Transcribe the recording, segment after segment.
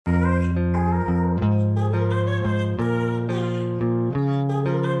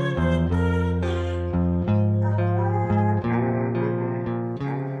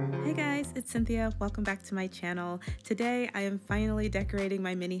Cynthia. Welcome back to my channel. Today I am finally decorating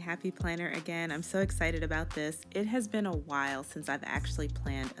my mini happy planner again. I'm so excited about this. It has been a while since I've actually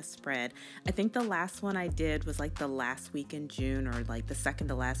planned a spread. I think the last one I did was like the last week in June, or like the second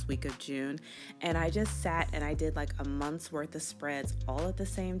to last week of June, and I just sat and I did like a month's worth of spreads all at the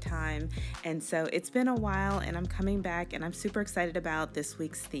same time. And so it's been a while and I'm coming back and I'm super excited about this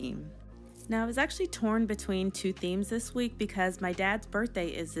week's theme. Now, I was actually torn between two themes this week because my dad's birthday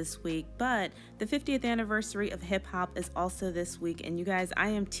is this week, but the 50th anniversary of hip hop is also this week. And you guys, I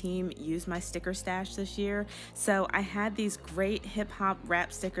am team use my sticker stash this year. So I had these great hip hop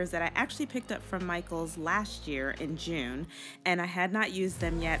rap stickers that I actually picked up from Michael's last year in June, and I had not used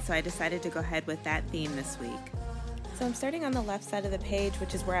them yet. So I decided to go ahead with that theme this week. So I'm starting on the left side of the page,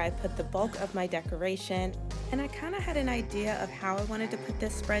 which is where I put the bulk of my decoration. And I kind of had an idea of how I wanted to put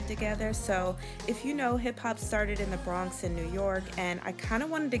this spread together. So if you know, hip hop started in the Bronx in New York, and I kind of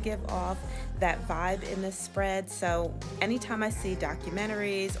wanted to give off that vibe in this spread. So anytime I see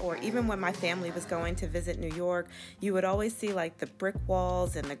documentaries, or even when my family was going to visit New York, you would always see like the brick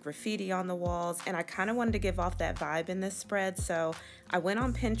walls and the graffiti on the walls. And I kind of wanted to give off that vibe in this spread. So I went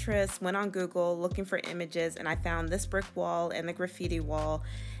on Pinterest, went on Google looking for images, and I found this brick wall and the graffiti wall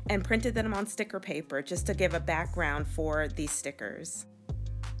and printed them on sticker paper just to give a background for these stickers.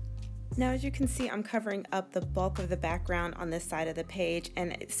 Now, as you can see, I'm covering up the bulk of the background on this side of the page,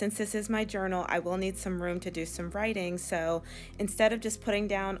 and since this is my journal, I will need some room to do some writing. So instead of just putting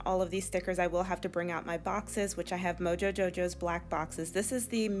down all of these stickers, I will have to bring out my boxes, which I have Mojo Jojo's black boxes. This is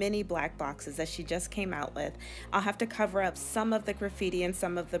the mini black boxes that she just came out with. I'll have to cover up some of the graffiti and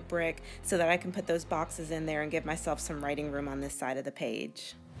some of the brick so that I can put those boxes in there and give myself some writing room on this side of the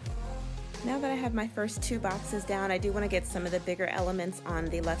page. Now that I have my first two boxes down, I do want to get some of the bigger elements on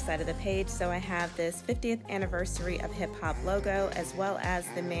the left side of the page. So I have this 50th anniversary of hip hop logo, as well as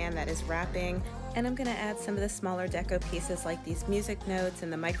the man that is rapping. And I'm going to add some of the smaller deco pieces like these music notes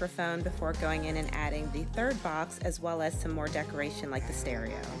and the microphone before going in and adding the third box, as well as some more decoration like the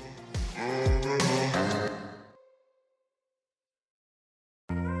stereo.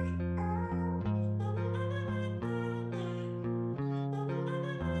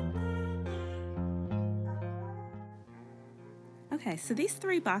 Okay, so these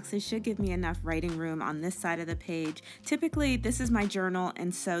three boxes should give me enough writing room on this side of the page. Typically, this is my journal,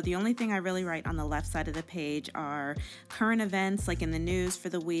 and so the only thing I really write on the left side of the page are current events, like in the news for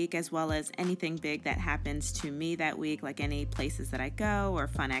the week, as well as anything big that happens to me that week, like any places that I go or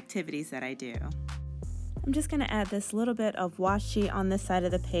fun activities that I do. I'm just going to add this little bit of washi on this side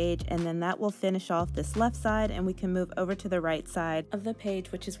of the page, and then that will finish off this left side, and we can move over to the right side of the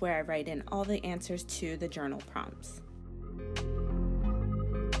page, which is where I write in all the answers to the journal prompts.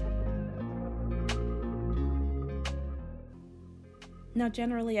 Now,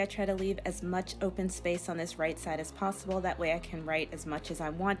 generally, I try to leave as much open space on this right side as possible. That way I can write as much as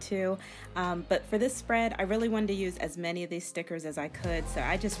I want to. But for this spread, I really wanted to use as many of these stickers as I could, so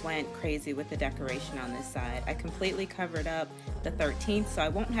I just went crazy with the decoration on this side. I completely covered up the 13th, so I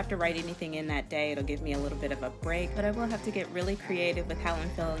won't have to write anything in that day. It'll give me a little bit of a break, but I will have to get really creative with how I'm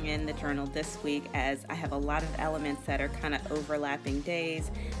filling in the journal this week, as I have a lot of elements that are kind of overlapping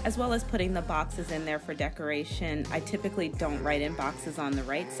days, as well as putting the boxes in there for decoration. I typically don't write in boxes on the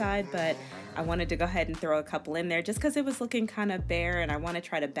right side, but I wanted to go ahead and throw a couple in there just because it was looking kind of bare, and I want to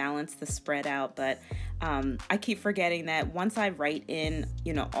try to balance the spread out. But I keep forgetting that once I write in,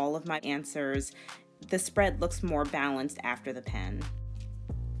 you know, all of my answers, the spread looks more balanced after the pen.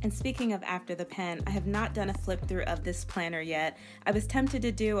 And speaking of after the pen, I have not done a flip through of this planner yet. I was tempted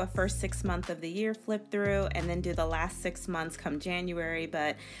to do a first 6 months of the year flip through and then do the last 6 months come January,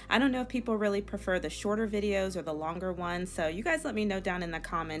 but I don't know if people really prefer the shorter videos or the longer ones. So you guys let me know down in the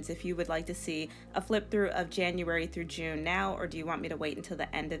comments if you would like to see a flip through of January through June now, or do you want me to wait until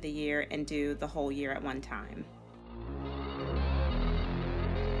the end of the year and do the whole year at one time?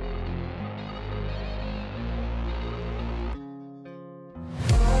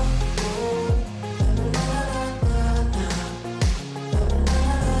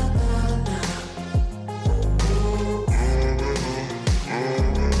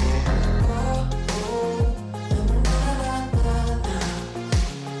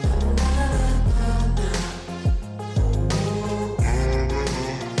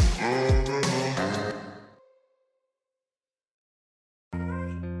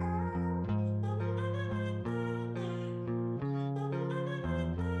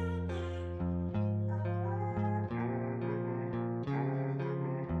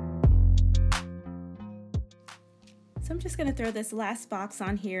 So I'm just going to throw this last box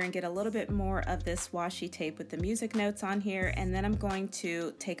on here and get a little bit more of this washi tape with the music notes on here, and then I'm going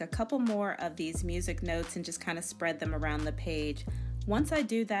to take a couple more of these music notes and just kind of spread them around the page. Once I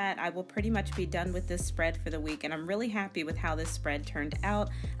do that, I will pretty much be done with this spread for the week, and I'm really happy with how this spread turned out.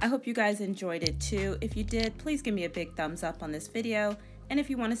 I hope you guys enjoyed it too. If you did, please give me a big thumbs up on this video, and if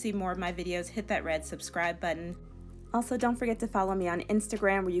you want to see more of my videos, hit that red subscribe button. Also, don't forget to follow me on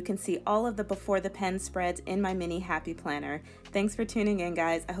Instagram, where you can see all of the before the pen spreads in my mini happy planner. Thanks for tuning in,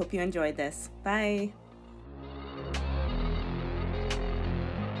 guys. I hope you enjoyed this. Bye.